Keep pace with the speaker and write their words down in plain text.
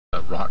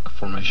rock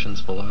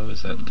formations below?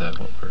 Is that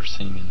what we're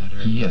seeing in that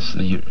area? Yes.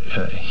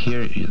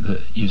 Here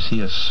you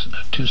see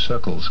two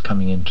circles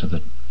coming into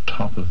the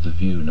top of the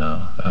view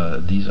now.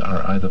 These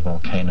are either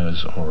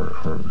volcanoes or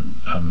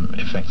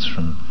effects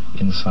from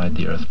inside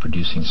the Earth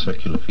producing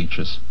circular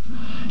features.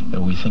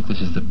 We think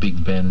this is the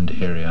Big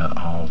Bend area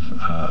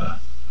of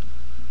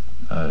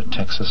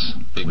Texas.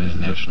 Big Bend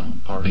National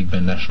Park. Big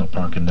Bend National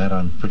Park, and that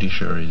I'm pretty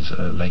sure is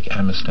Lake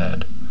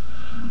Amistad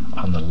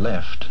on the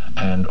left,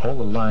 and all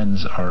the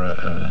lines are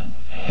a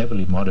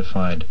heavily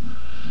modified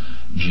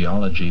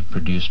geology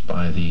produced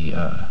by the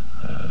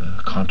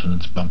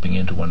continents bumping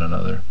into one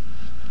another.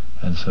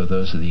 And so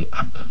those are the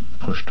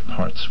up-pushed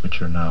parts,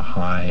 which are now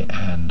high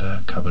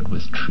and covered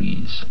with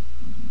trees.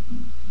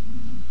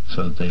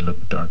 So they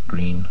look dark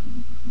green.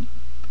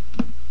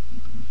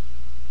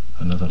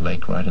 Another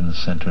lake right in the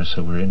center.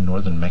 So we're in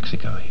northern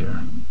Mexico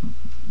here,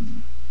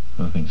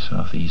 moving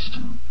southeast.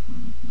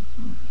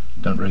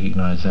 Don't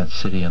recognize that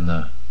city on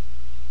the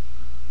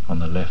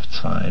left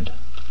side,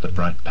 the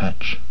bright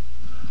patch,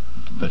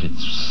 but it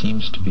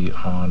seems to be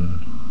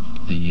on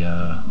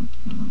the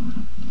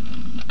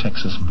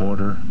Texas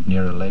border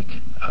near a lake.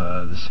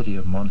 The city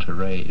of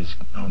Monterey is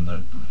on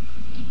the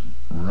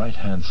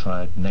right-hand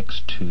side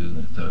next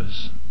to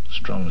those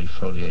strongly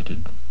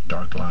foliated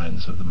dark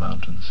lines of the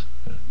mountains.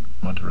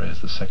 Monterey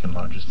is the second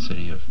largest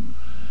city of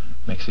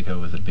Mexico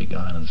with a big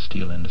iron and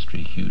steel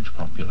industry, huge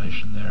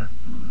population there.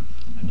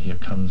 And here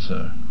comes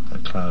a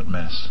cloud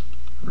mass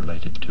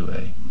related to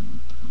a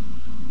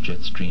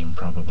jet stream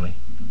probably.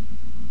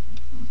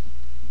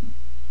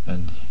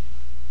 And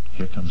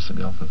here comes the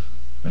Gulf of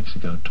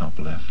Mexico, top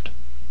left,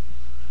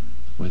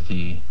 with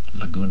the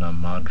Laguna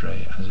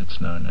Madre, as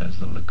it's known as,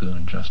 the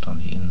lagoon just on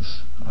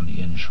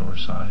the inshore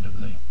side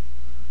of the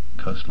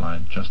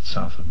coastline, just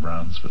south of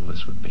Brownsville.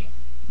 This would be.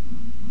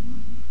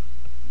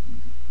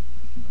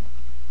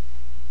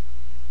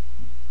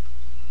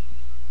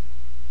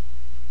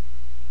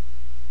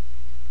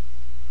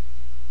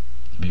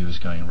 The view is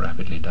going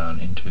rapidly down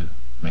into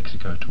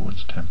Mexico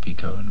towards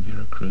Tampico and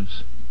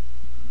Veracruz.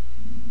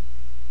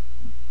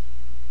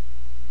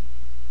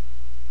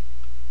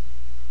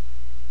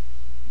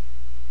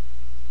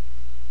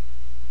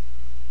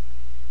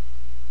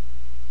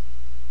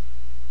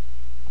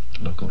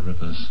 Local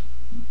rivers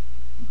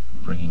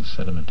bringing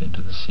sediment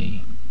into the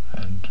sea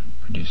and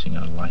producing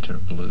a lighter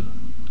blue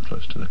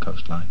close to the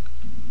coastline.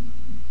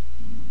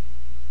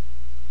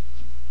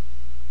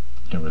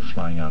 Here we're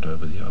flying out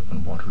over the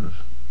open water of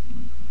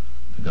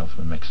the Gulf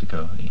of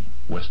Mexico, the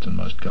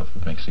westernmost Gulf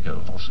of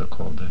Mexico, also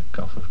called the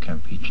Gulf of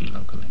Campeche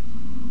locally.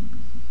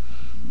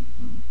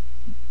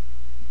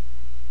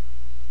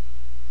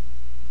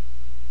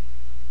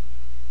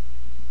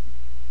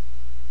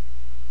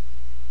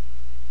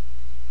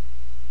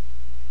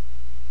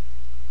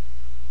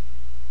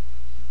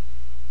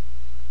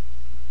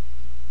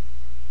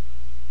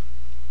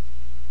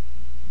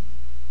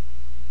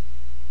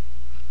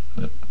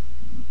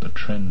 The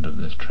trend of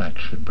this track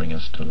should bring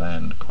us to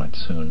land quite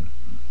soon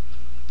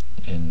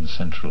in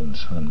central and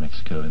southern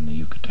Mexico in the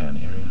Yucatan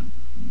area.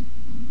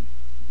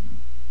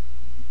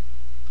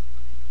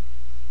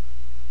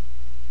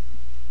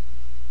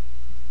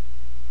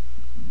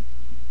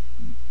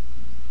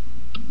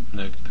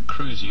 The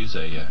crews use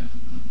a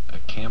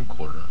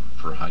camcorder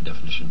for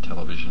high-definition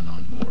television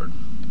on board.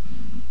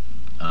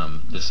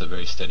 This is a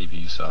very steady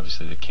view, so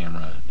obviously the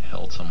camera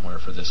held somewhere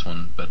for this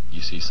one, but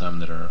you see some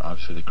that are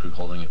obviously the crew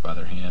holding it by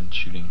their hand,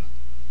 shooting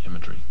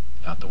imagery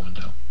out the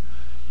window.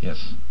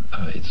 Yes,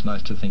 it's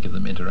nice to think of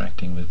them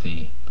interacting with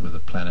the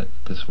planet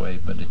this way,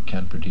 but it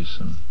can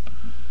produce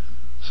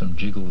some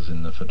jiggles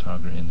in the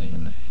photography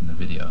in the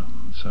video.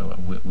 So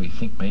we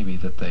think maybe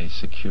that they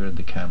secured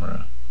the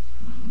camera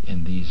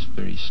in these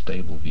very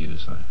stable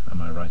views.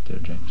 Am I right there,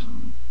 James?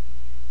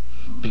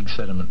 Big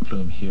sediment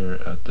plume here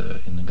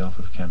in the Gulf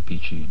of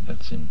Campeche,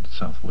 that's in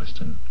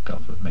southwestern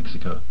Gulf of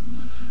Mexico.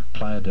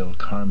 Playa del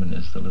Carmen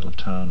is the little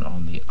town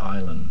on the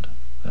island,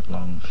 that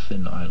long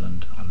thin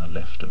island on the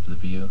left of the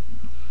view.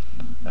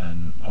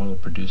 An oil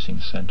producing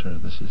center.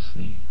 This is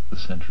the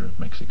center of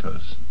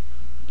Mexico's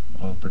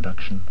oil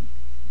production,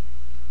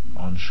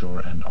 onshore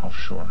and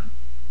offshore.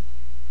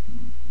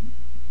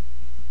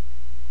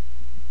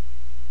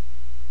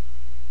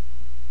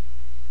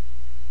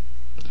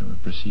 So we're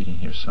proceeding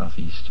here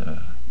southeast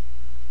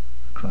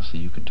across the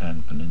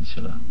Yucatan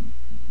Peninsula,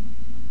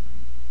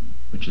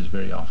 which is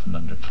very often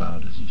under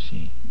cloud, as you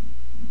see.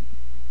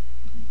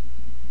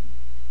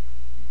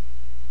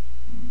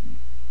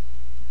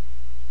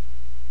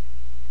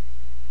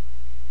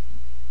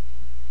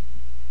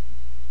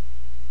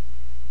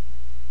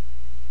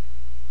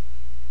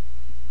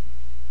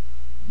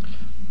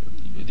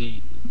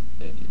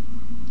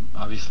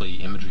 Obviously,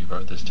 imagery of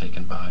Earth is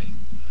taken by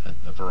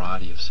a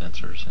variety of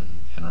sensors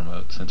and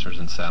remote sensors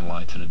and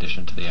satellites, in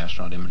addition to the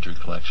astronaut imagery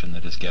collection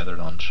that is gathered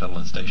on shuttle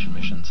and station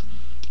missions.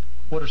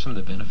 What are some of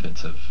the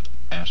benefits of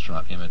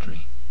astronaut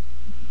imagery?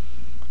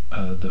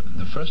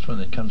 The first one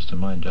that comes to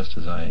mind, just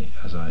as I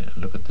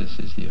look at this,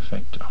 is the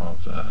effect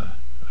of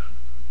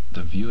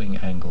the viewing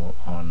angle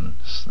on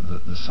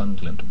the sun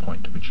glint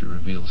point, which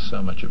reveals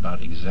so much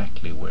about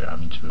exactly where, I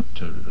mean,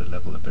 to a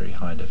level of very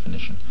high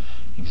definition,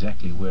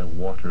 exactly where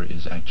water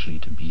is actually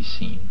to be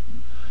seen.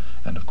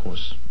 And of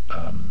course,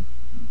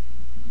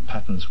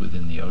 patterns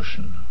within the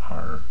ocean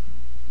are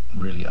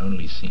really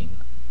only seen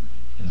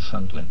in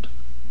sun glint.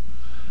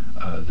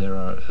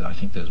 I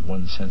think there's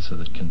one sensor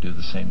that can do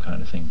the same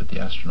kind of thing, but the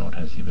astronaut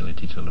has the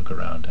ability to look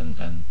around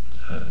and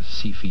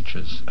see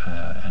features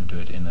and do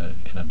it in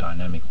a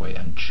dynamic way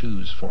and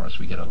choose for us.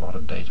 We get a lot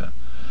of data,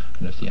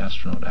 and if the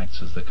astronaut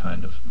acts as the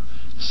kind of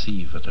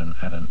sieve at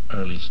an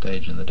early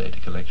stage in the data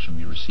collection,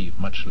 we receive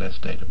much less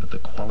data, but the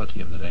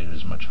quality of the data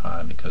is much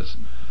higher because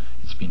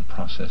it's been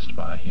processed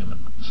by a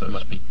human, so to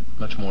speak.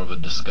 Much more of a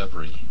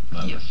discovery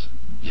mode. Yes,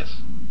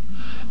 yes.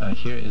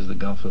 Here is the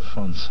Gulf of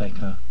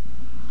Fonseca,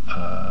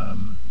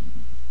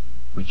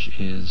 which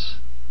is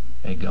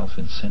a gulf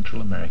in Central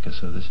America,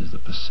 so this is the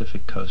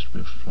Pacific coast.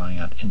 We're flying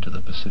out into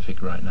the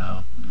Pacific right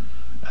now,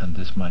 and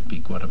this might be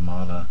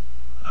Guatemala,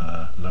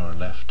 lower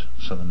left,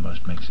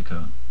 southernmost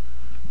Mexico,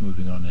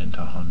 moving on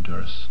into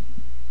Honduras.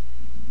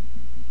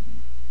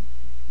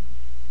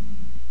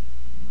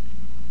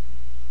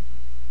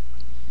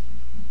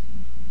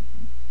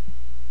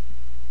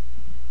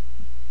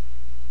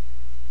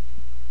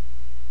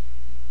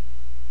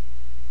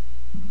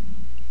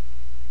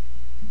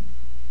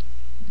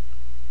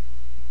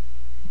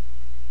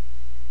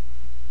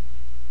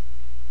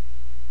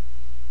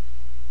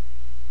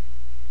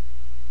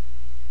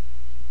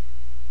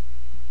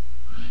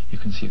 You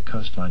can see a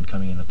coastline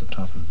coming in at the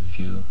top of the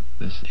view.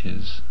 This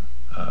is,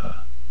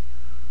 I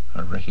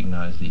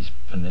recognize these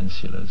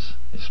peninsulas,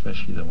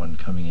 especially the one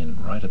coming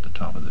in right at the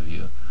top of the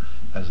view,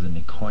 as the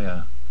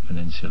Nicoya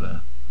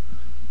Peninsula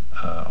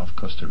of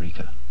Costa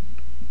Rica.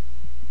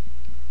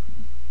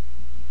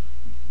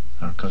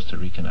 Our Costa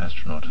Rican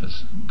astronaut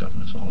has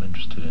gotten us all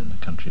interested in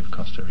the country of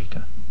Costa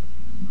Rica.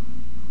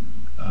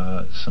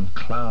 Some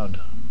cloud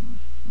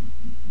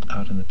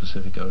out in the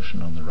Pacific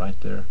Ocean on the right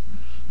there,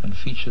 and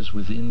features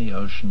within the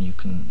ocean. You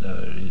can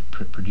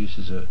it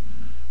produces a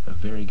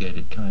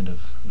variegated kind of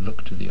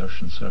look to the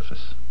ocean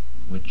surface,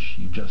 which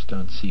you just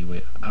don't see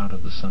way out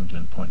of the sun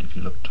glint point. If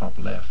you look top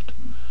left,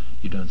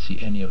 you don't see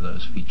any of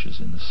those features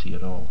in the sea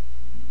at all.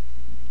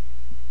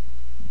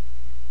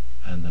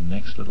 And the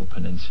next little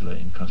peninsula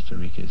in Costa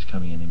Rica is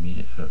coming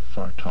in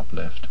far top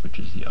left, which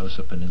is the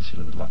Osa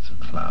Peninsula with lots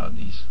of cloud.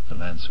 The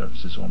land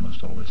surfaces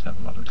almost always have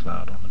a lot of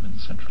cloud on them in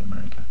Central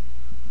America.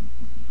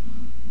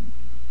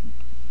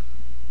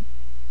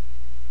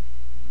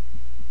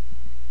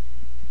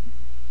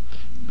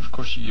 Of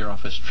course, your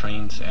office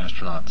trains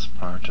astronauts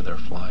prior to their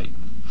flight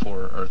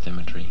for Earth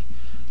imagery.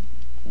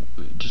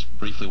 Just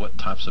briefly, what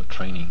types of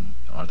training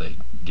are they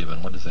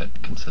given? What does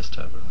that consist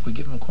of? We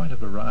give them quite a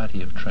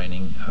variety of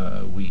training.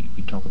 We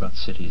talk about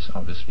cities,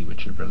 obviously,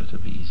 which are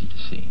relatively easy to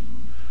see.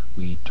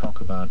 We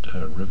talk about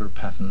river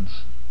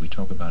patterns. We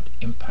talk about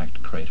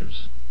impact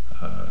craters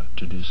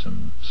to do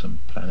some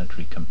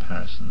planetary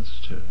comparisons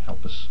to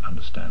help us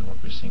understand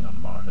what we're seeing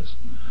on Mars.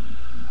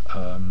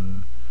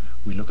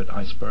 We look at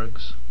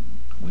icebergs.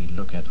 We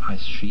look at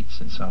ice sheets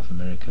in South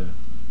America,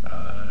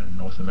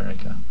 North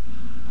America,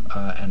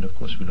 and of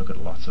course we look at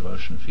lots of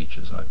ocean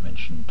features. I've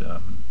mentioned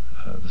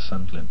the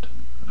sun glint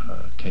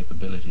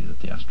capability that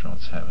the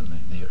astronauts have, and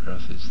the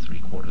Earth is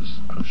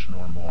 3/4 ocean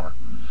or more.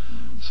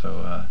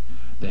 So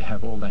they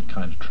have all that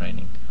kind of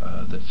training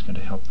that's going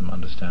to help them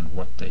understand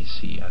what they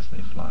see as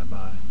they fly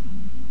by.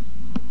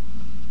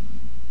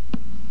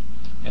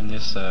 And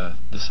this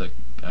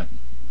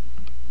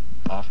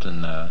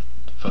often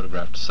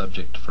photographed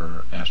subject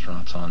for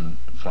astronauts on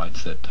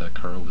flights that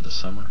occur over the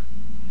summer?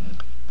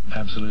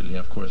 Absolutely.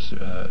 Of course,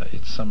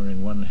 it's summer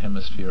in one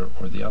hemisphere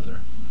or the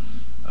other.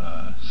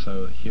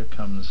 So here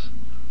comes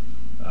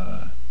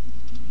a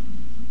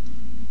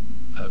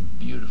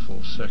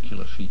beautiful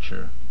circular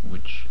feature,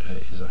 which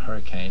is a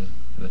hurricane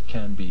that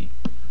can be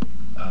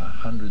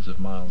hundreds of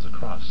miles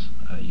across.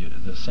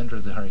 The center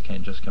of the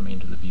hurricane just coming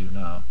into the view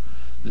now.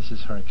 This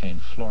is Hurricane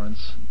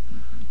Florence,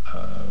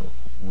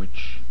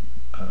 which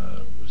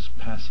was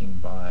passing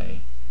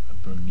by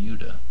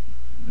Bermuda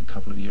a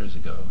couple of years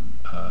ago,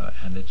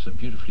 and it's a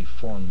beautifully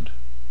formed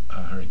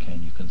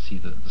hurricane. You can see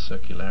the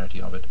circularity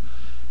of it,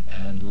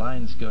 and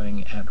lines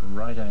going at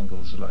right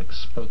angles like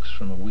spokes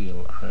from a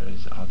wheel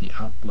are the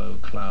outflow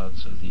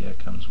clouds as the air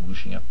comes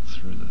whooshing up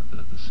through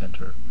the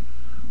center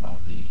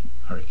of the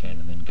hurricane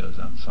and then goes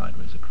out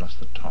sideways across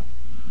the top,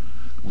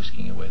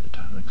 whisking away the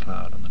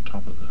cloud on the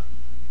top of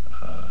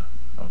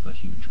the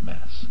huge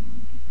mass.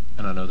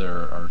 And I know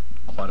there are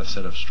quite a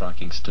set of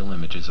striking still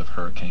images of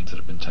hurricanes that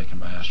have been taken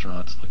by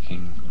astronauts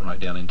looking right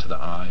down into the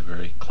eye,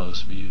 very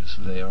close views.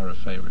 They are a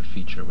favorite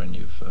feature when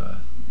you've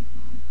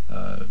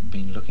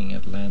been looking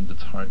at land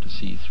that's hard to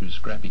see through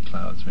scrappy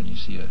clouds. When you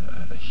see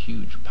a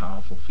huge,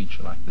 powerful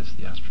feature like this,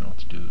 the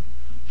astronauts do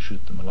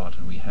shoot them a lot,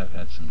 and we have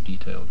had some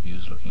detailed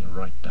views looking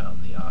right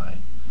down the eye,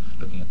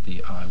 looking at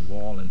the eye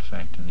wall, in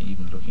fact, and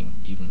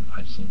even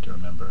I seem to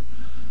remember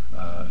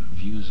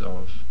views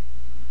of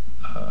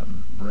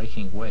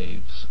breaking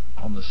waves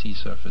on the sea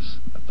surface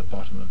at the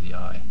bottom of the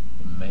eye.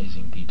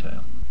 Amazing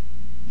detail.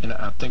 And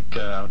I think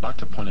I would like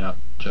to point out,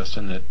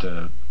 Justin,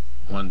 that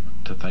one,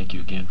 to thank you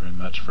again very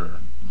much for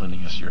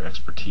lending us your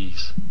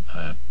expertise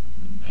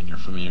and your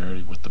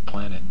familiarity with the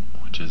planet,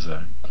 which is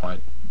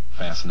quite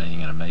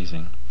fascinating and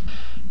amazing.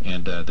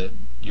 And that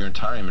your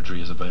entire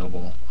imagery is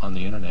available on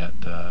the internet,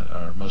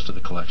 or most of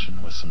the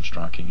collection, with some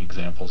striking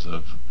examples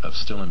of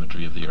still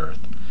imagery of the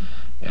Earth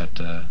at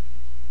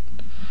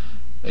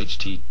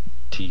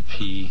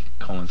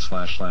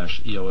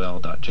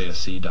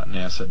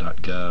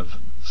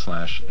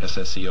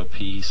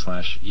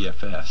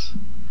http://eol.jsc.nasa.gov/sseop/EFS.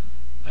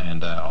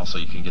 And also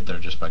you can get there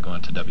just by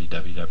going to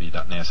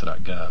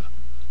www.nasa.gov.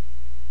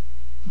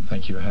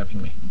 Thank you for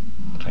having me.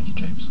 Thank you,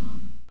 James.